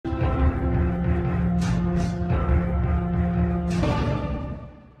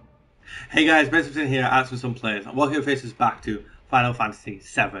Hey guys, SIMPSON here at SIMPSON Plays, and welcome your faces back to Final Fantasy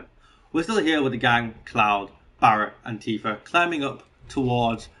VII. We're still here with the gang, Cloud, Barrett and Tifa, climbing up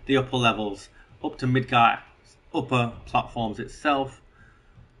towards the upper levels, up to Midgard's upper platforms itself.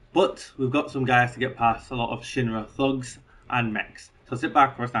 But we've got some guys to get past, a lot of Shinra thugs and mechs. So sit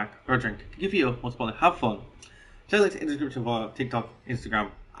back for a snack or a drink, give you up, most importantly, have fun. Check the links in the description for TikTok,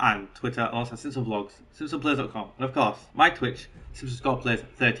 Instagram and Twitter, and also SIMPSON Vlogs, SIMPSONPlays.com, and of course, my Twitch,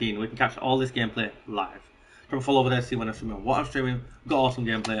 SIMPSONScorePlays13, where you can catch all this gameplay live. Try to follow over there to see when I'm streaming, what I'm streaming. We've got awesome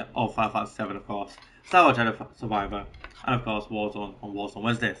gameplay of Final Fantasy VII, of course, Star Wars Jedi Survivor, and of course, Warzone on Warzone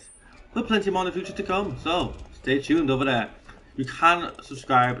Wednesdays. With plenty more in the future to come, so stay tuned over there. You can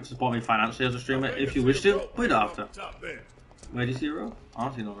subscribe to support me financially as a streamer if you wish to, but you don't have to. Where do you see a row? I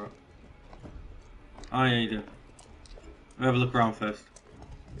don't see no row. Oh yeah, you do. We'll have a look around first.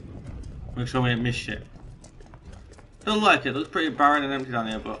 Make sure we ain't miss shit. Don't like it, looks pretty barren and empty down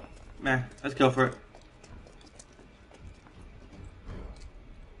here, but meh, let's go for it.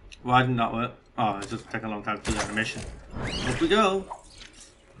 Why didn't that work? Oh, it's just taking a long time to do the animation. Up we go!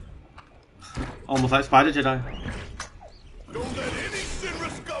 Almost like Spider Jedi. Don't let any Shinra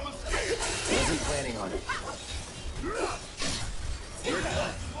scum escape! Wasn't planning on it. You're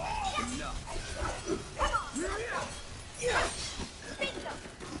done.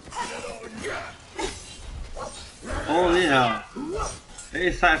 Holy hell. It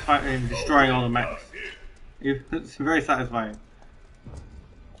is satisfying destroying all the mechs. It's very satisfying.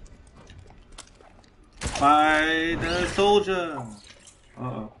 Spider soldier! Uh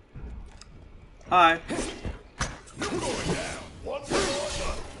oh. Hi.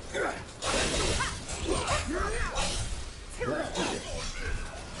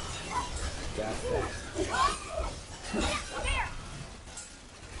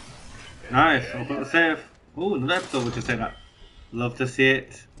 Nice, I'll put the save. Ooh, another episode we can say that. Love to see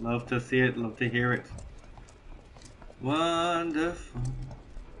it, love to see it, love to hear it. Wonderful.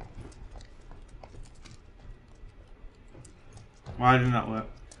 Why didn't that work?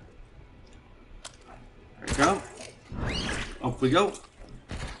 There we go. Up we go. Looks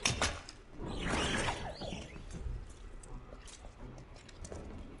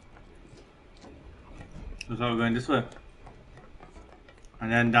like we're going this way.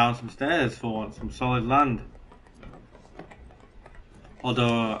 And then down some stairs for once, some solid land.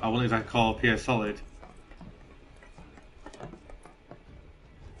 Although I wouldn't exactly call up here solid.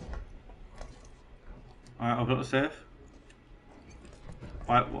 Alright, I've got the safe.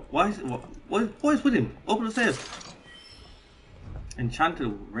 Why is it, what is with him? Open the safe.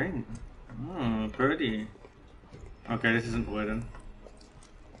 Enchanted ring. Oh, pretty. Okay, this isn't the way then.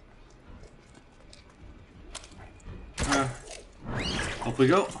 Up we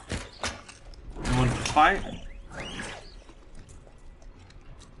go. You want to fight?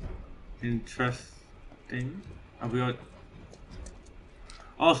 Interesting. Have we got...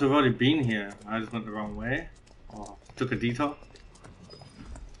 Oh, so we've already been here. I just went the wrong way. Oh, took a detour.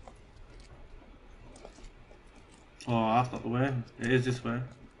 Oh, that's not the way. It is this way.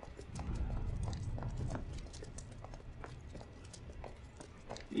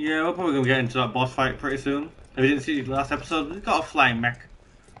 Yeah, we're probably going to get into that boss fight pretty soon. If you didn't see the last episode, we've got a flying mech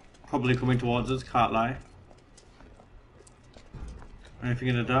probably coming towards us, can't lie. Anything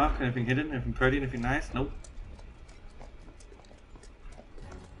in the dark? Anything hidden? Anything pretty? Anything nice? Nope.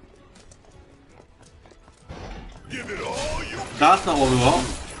 Give it all you That's not what we want.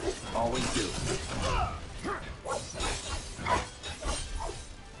 Always do.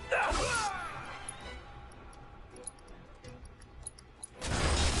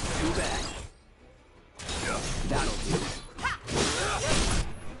 Too bad. That'll do.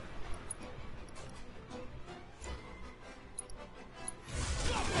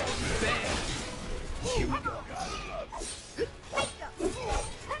 Bam! Here we go.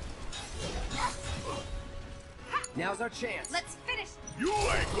 Now's our chance. Let's finish. You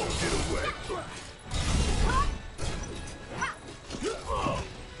ain't gonna get away.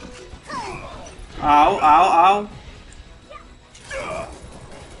 Ow, ow, ow.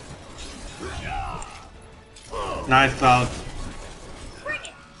 Nice, Cloud. Bring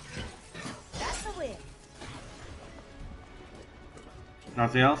it. That's the win.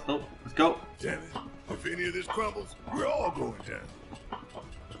 Nothing else? Nope. Let's go. Damn it. If any of this crumbles, we're all going down.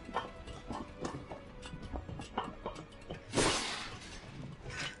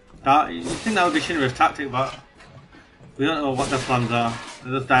 You think that would be Shinra's tactic, but we don't know what their plans are.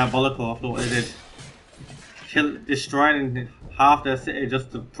 They're just diabolical after what they did. Destroying half their city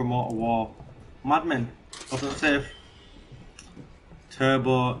just to promote a war. Madmen. Wasn't safe.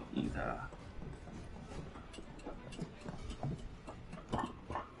 Turbo either.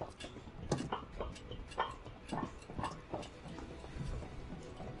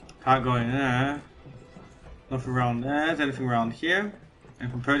 Can't go in there. Nothing around there. Is there anything around here?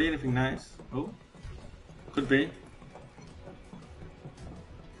 Anything pretty? Anything nice? Oh. Could be.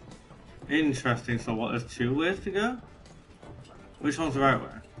 Interesting. So what, there's two ways to go? Which one's the right way?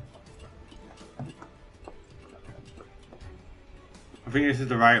 I think this is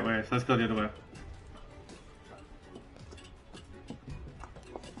the right way, so let's go the other way.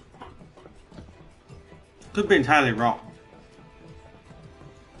 Could be entirely wrong.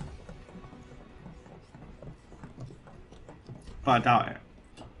 But I doubt it.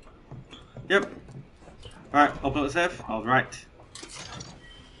 Yep. Right, open up the safe. I was right.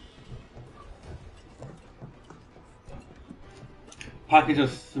 Package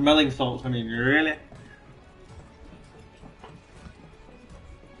of smelling salts, I mean, really?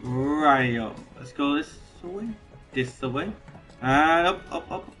 Right up. Let's go this way. This way. And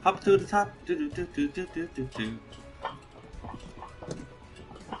up to the top.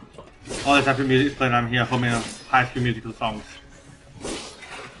 All this happy music's playing, I'm here humming High School Musical songs.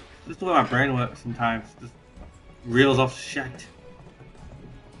 Just the way my brain works sometimes. Just reels off shit.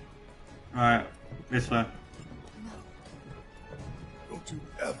 Alright, this way. Don't you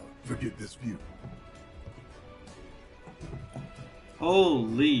ever forget this view.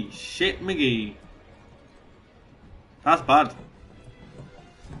 Holy shit, McGee. That's bad.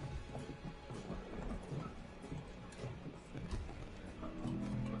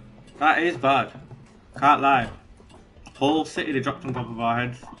 That is bad. Can't lie. Whole city they dropped on top of our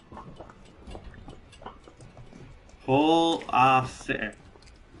heads. Whole ass city.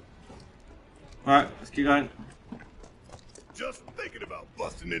 Alright, let's keep going. Just thinking about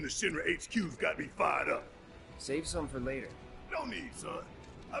busting into Shinra HQ's got me fired up. Save some for later. No need, son.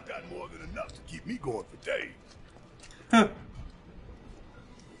 I've got more than enough to keep me going for days. Huh.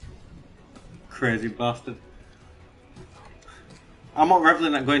 Crazy bastard. I'm not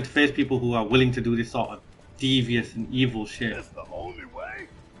reveling at going to face people who are willing to do this sort of devious and evil shit. That's the only way.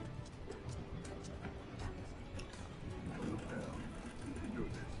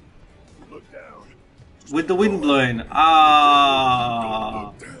 Look down. With the wind blowing.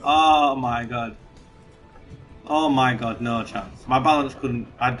 Ah. Oh my god. Oh my god, no chance. My balance couldn't.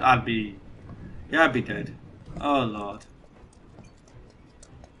 I'd be. Yeah, I'd be dead. Oh lord.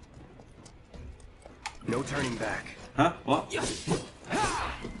 No turning back. Huh? What?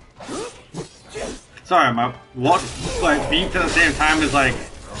 Sorry, my watch like beeped at the same time as like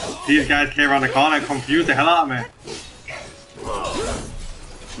these guys came around the corner and confused the hell out of me.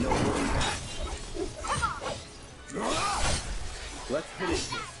 Let's finish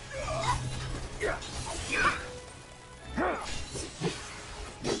this.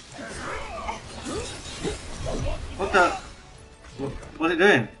 What the? What's it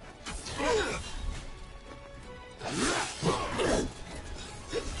doing?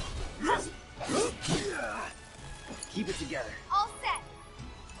 Keep it together. All set.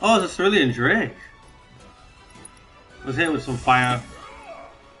 Oh, it's a Cerulean Drake. Let's hit it with some fire.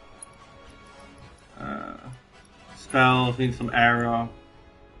 Spells, need some arrow.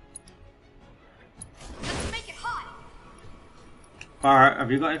 Let's make it hot. Alright,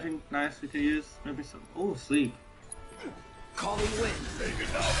 have you got anything nice we can use? Maybe some. Oh, sleep. Calling wind.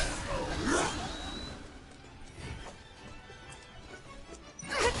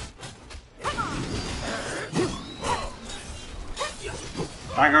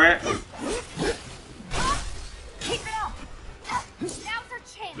 Dagger it. Keep it up. Now's our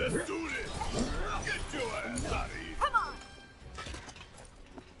chance. Let's do this. Get your ass out of here. Come on.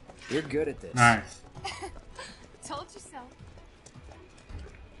 You're good at this. Nice. Told you so.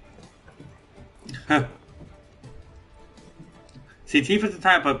 See, Tifa's the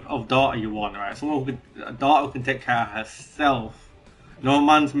type of daughter you want, right? A daughter who can take care of herself. No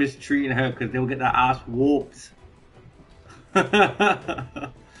man's mistreating her because they'll get their ass whooped. But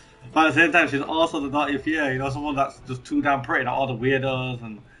at the same time, she's also the daughter you fear. You know, someone that's just too damn pretty that all the weirdos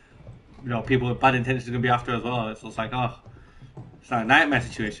and people with bad intentions are gonna be after as well. It's just like, oh, it's like a nightmare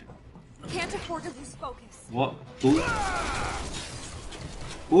situation. Can't afford to lose focus. What? Who?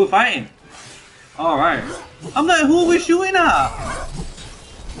 Who are we fighting? All right. I'm like, who are we shooting at?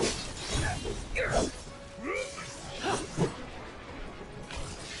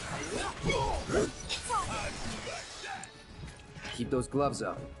 Keep those gloves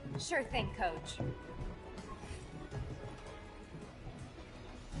up. Sure thing, coach.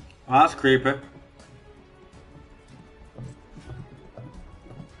 Oh, that's creepy.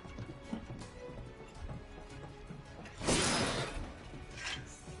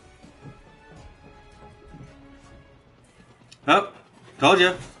 Oh, told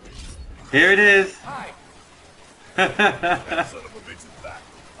you. Here it is. That son of a bitch is back.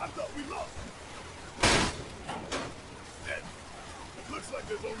 I thought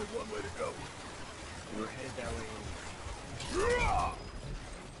there's only one way to go. We're headed that way.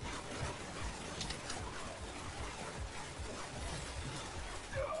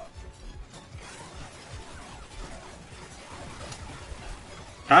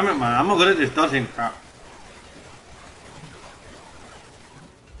 Damn it, man! I'm not good at this dodging crap.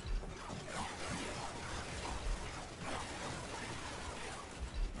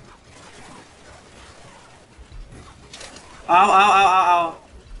 Ow! Ow! Ow! Ow! Ow!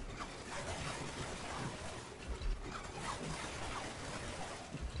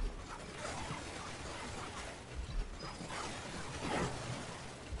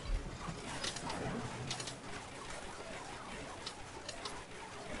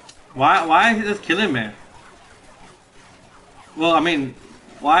 Why is it just killing me? Well, I mean,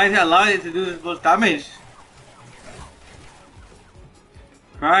 why is it allowing it to do this much damage?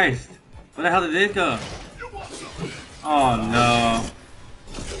 Christ, where the hell did it go? Oh no.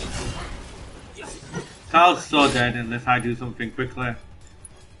 Cloud's so dead unless I do something quickly.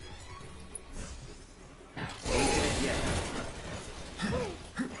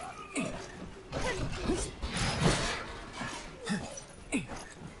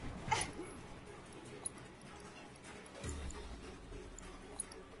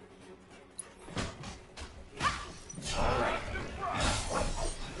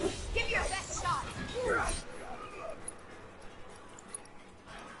 Give your best shot.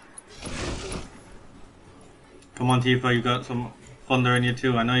 Come on, Tifa, you got some thunder in you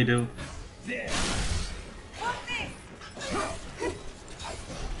too. I know you do. Want this?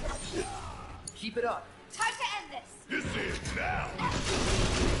 Keep it up. Time to end this. This is now.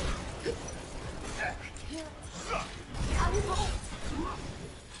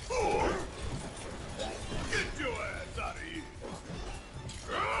 Get your ass out of here.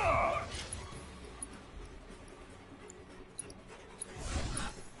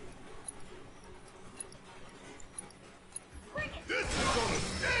 This is gonna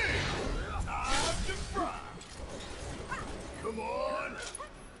sting. Time to fry. Come on.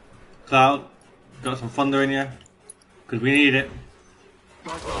 Cloud, got some thunder in you, because we need it.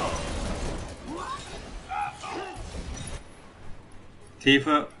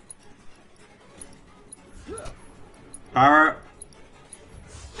 Tifa. Barrett.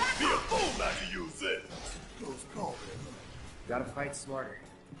 Be a fool not to use this. Close call. Gotta fight smarter.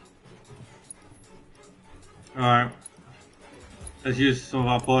 Alright. Let's use some of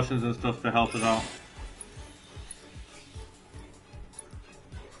our potions and stuff to help us out.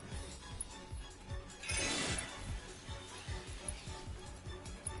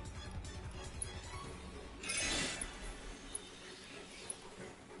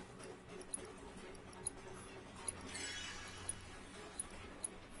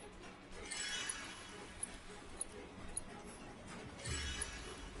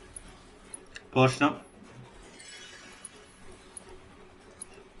 Potion up.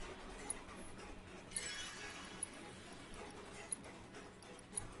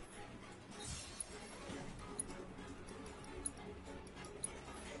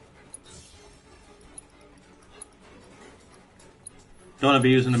 Don't want to be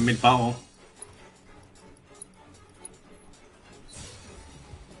using them mid-battle.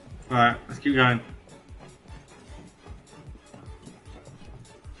 Right, let's keep going.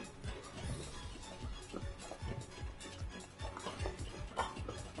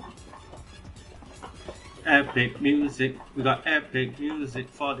 Epic music, we got epic music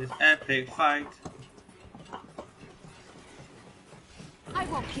for this epic fight. I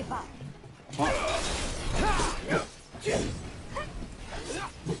won't give up. What?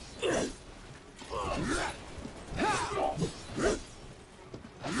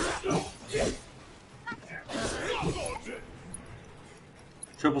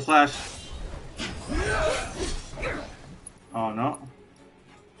 Triple slash. Oh no.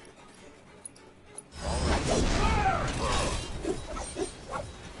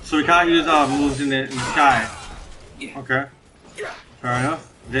 So we can't use our moves in the sky. Okay. Fair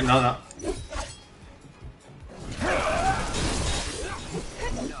enough. Didn't know that.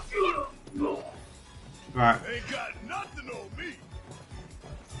 Right. Ain't got nothing on me.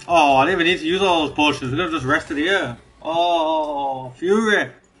 Oh, I didn't even need to use all those potions. We could have just rested here. Oh, Fury.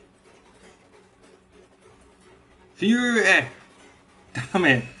 Fury. Damn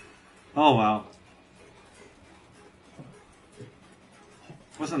it. Oh, wow.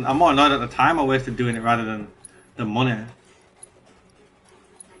 I'm more annoyed at the time I wasted doing it rather than the money.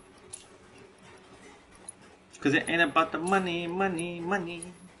 Because it ain't about the money, money,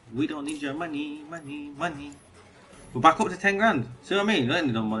 money. We don't need your money, money, money. We're back up to 10 grand. See what I mean? I ain't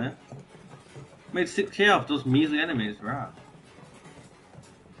need no money. Made 6k off those measly enemies, right?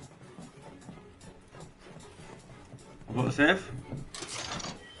 I've got a save.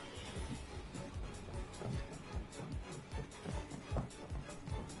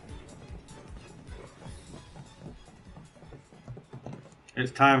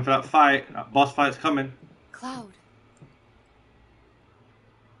 It's time for that fight. That boss fight's coming. Cloud.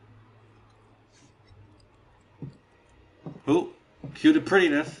 Oh, cue the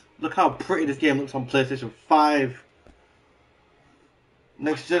prettiness. Look how pretty this game looks on PlayStation 5.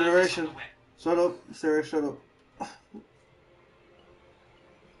 Next generation. Shut up, Sarah, shut up.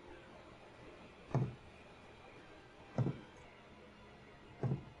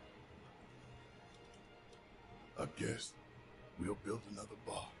 I guess we'll build another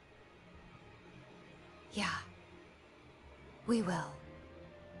bar. Yeah. We will.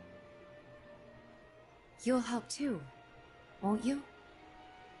 You'll help too, won't you?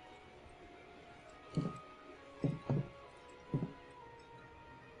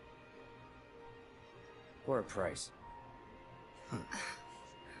 For a price.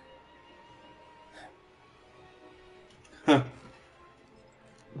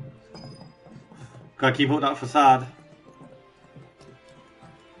 Gotta keep up that facade.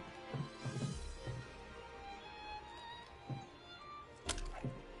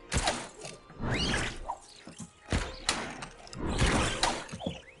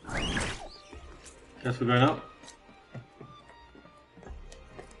 Guess we're going up.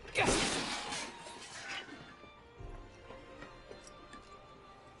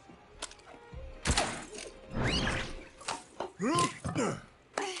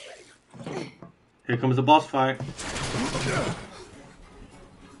 Here comes the boss fight.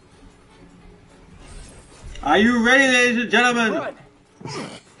 Are you ready, ladies and gentlemen? Run!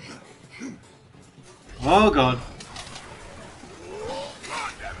 Oh god.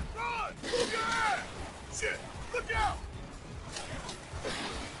 Run, damn it, run! Yeah! Shit, look out!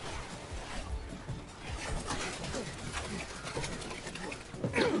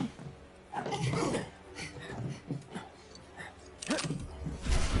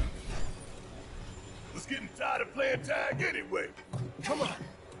 Was getting tired of playing tag anyway. Come on!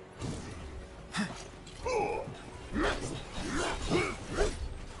 Oh.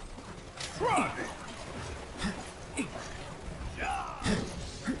 Try me.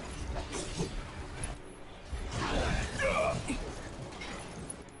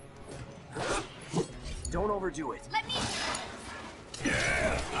 Don't overdo it. Let me.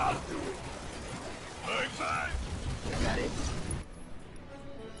 Yeah, I'll do it. Bang, bang. Got it?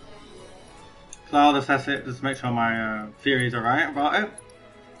 Cloud assess it just to make sure my theories are right about it.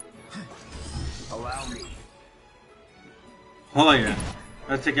 Allow me. Oh yeah.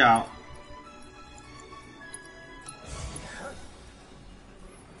 Let's take it out.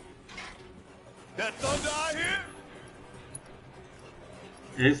 That thunder I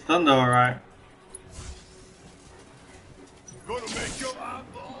hear? It's thunder, alright. Gonna make your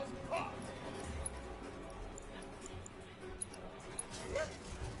eyeballs pop.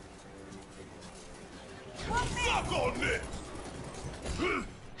 Suck on this.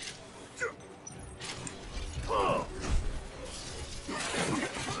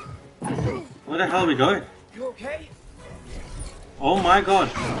 Where the hell are we going? You okay? Oh my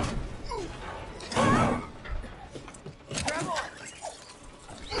god. Grab on!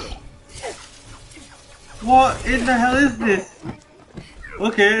 What in the hell is this?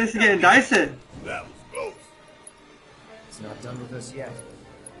 Okay, this is getting dicey. That was close. It's not done with us yet.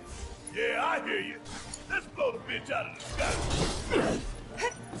 Yeah, I hear you. Let's blow the bitch out of the sky.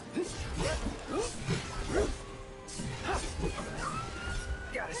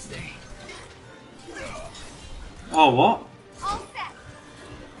 Gotta stay. Oh, what? All set.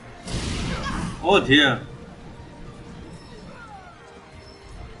 Oh dear.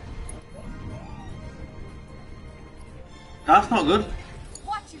 That's not good.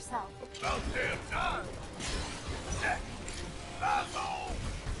 Watch yourself. About damn time. That's all.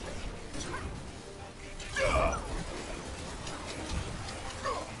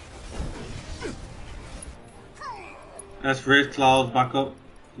 Let's raise clouds back up.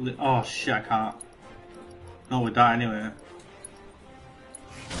 Oh shit, I can't. No, we die anyway.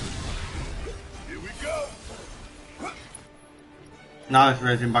 Here we go. Now let's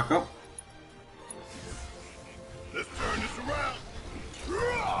raise him back up. Let's turn this around.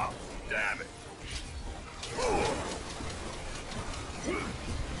 Damn it.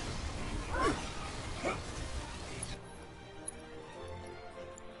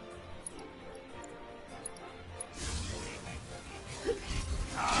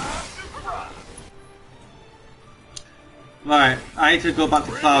 Right, I need to go back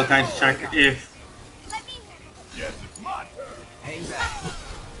to Cloud kind to check if... Let me. Yes, it's my turn. Hang back.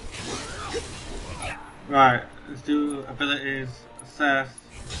 Right, let's do abilities, assess.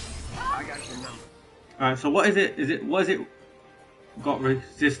 I got your number. Alright, so what is it? What is it? Got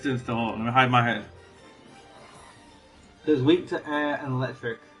resistance to hold. Let me hide my head. So it's weak to air and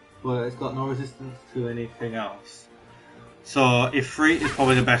electric, but it's got no resistance to anything else. So if free is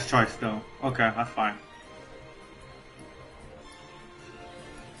probably the best choice though. Okay, that's fine.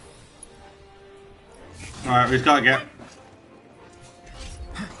 Alright, we've got to get.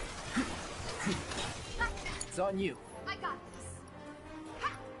 It's on you. I got this.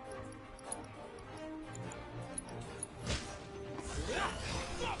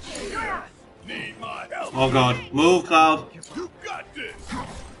 Need my help. Oh god, move, Cloud. You got this.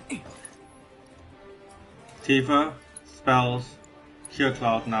 Tifa, spells, cure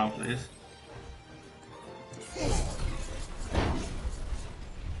Cloud now, please.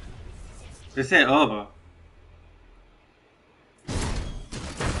 They say it over.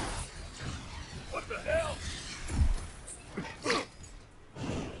 What the hell?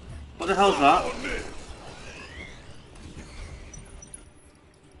 What the hell's that? On this.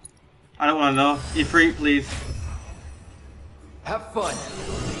 I don't want to know. E3, please. Have fun.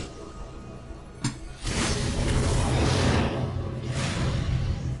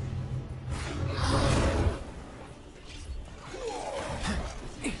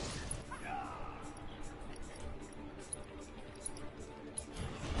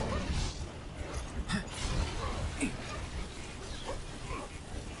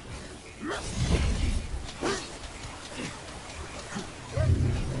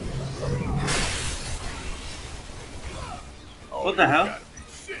 What the hell? Gotta be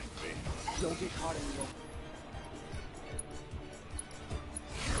shitting me. Don't get caught in the open.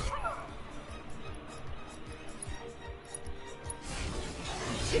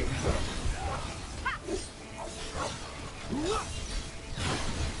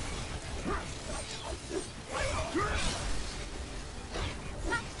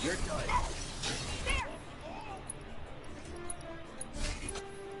 You're done.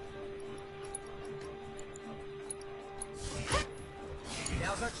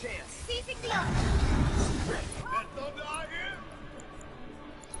 Now's our chance. Seizing the That thunder I hear?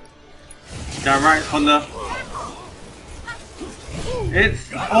 Got right, Thunder.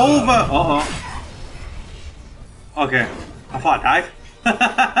 It's over. Uh-oh. Okay. I thought I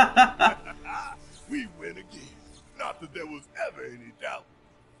died. We win again. Not that there was ever any doubt.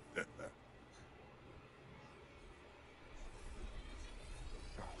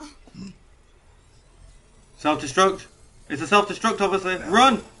 Self-destruct. It's a self-destruct, obviously.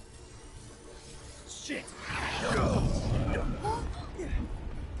 Run! Shit.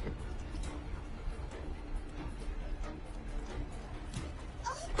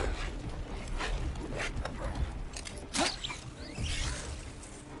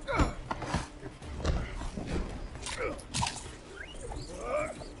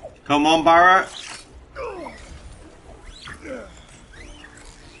 Come on, Barrett.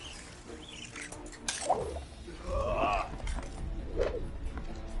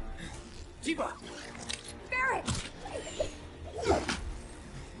 Tifa! Barret!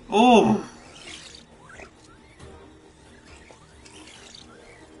 Oh!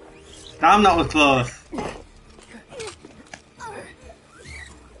 Damn, that was close.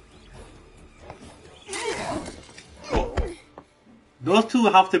 Those two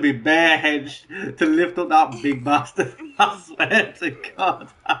have to be bare-hedged to lift up that big bastard. I swear to God.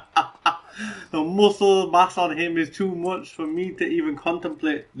 The muscle mass on him is too much for me to even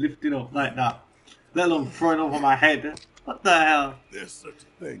contemplate lifting up like that. Let alone throwing over my head. What the hell? There's such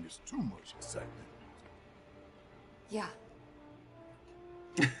a thing as too much excitement. Yeah.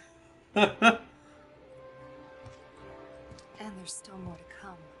 And there's still more to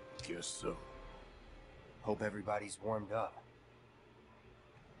come. Guess so. Hope everybody's warmed up.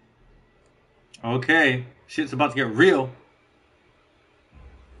 Okay, shit's about to get real.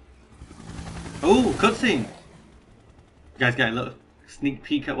 Oh, cutscene. You guys get a little sneak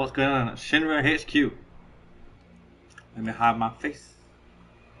peek at what's going on at Shinra HQ. Let me hide my face.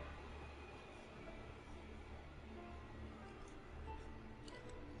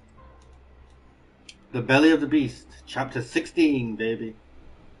 The Belly of the Beast, Chapter 16, baby.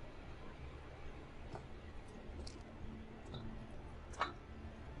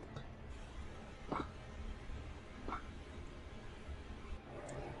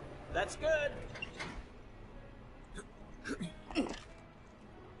 That's good.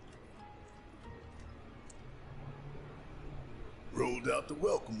 Rolled out the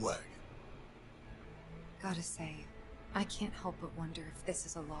welcome wagon. Gotta say, I can't help but wonder if this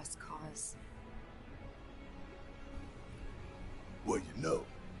is a lost cause. Well, you know,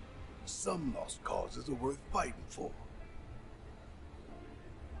 some lost causes are worth fighting for.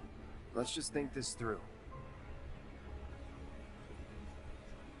 Let's just think this through.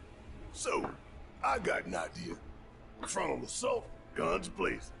 So, I got an idea. Frontal assault, guns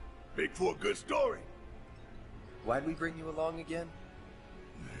blazing. Make for a good story. Why'd we bring you along again?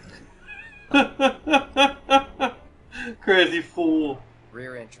 Crazy fool.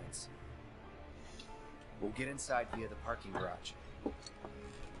 Rear entrance. We'll get inside via the parking garage.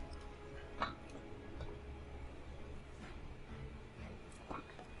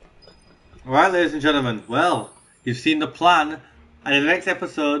 Alright, ladies and gentlemen, well, you've seen the plan, and in the next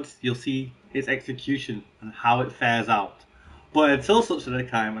episodes, you'll see its execution and how it fares out. But until such a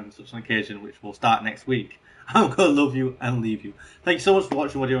time and such an occasion, which will start next week, I'm going to love you and leave you. Thank you so much for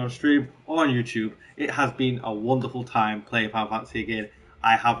watching, whether you're on stream or on YouTube. It has been a wonderful time playing Final Fantasy again.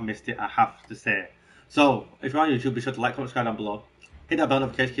 I have missed it, I have to say. So, if you're on YouTube, be sure to like, comment, subscribe down below. Hit that bell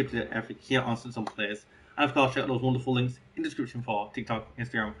notification, keep it every here on SIMPSON Plays. And of course, check out those wonderful links in the description for TikTok,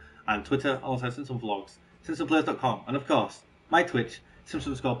 Instagram, and Twitter, alongside SIMPSON Vlogs, SIMPSONPlays.com, and of course, my Twitch,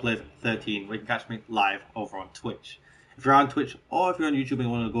 SIMPSON_Plays13, where you can catch me live over on Twitch. If you're on Twitch, or if you're on YouTube and you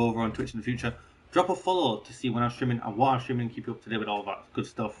want to go over on Twitch in the future, drop a follow to see when I'm streaming and what I'm streaming, keep you up to date with all that good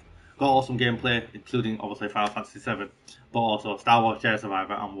stuff. Got awesome gameplay, including obviously Final Fantasy VII, but also Star Wars Jedi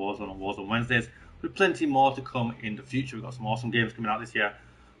Survivor and Warzone Wednesdays, with plenty more to come in the future. We've got some awesome games coming out this year,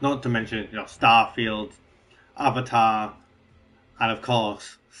 not to mention, Starfield, Avatar, and of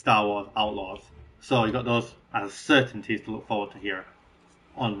course, Star Wars Outlaws. So you got those as certainties to look forward to here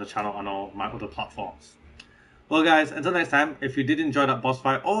on the channel and all my other platforms. Well guys, until next time, if you did enjoy that boss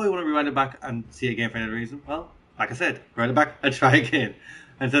fight, or you want to rewind it back and see it again for any reason, well, like I said, rewind it back and try again.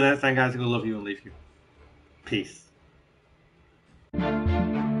 Until next time guys, I'm going to love you and leave you. Peace.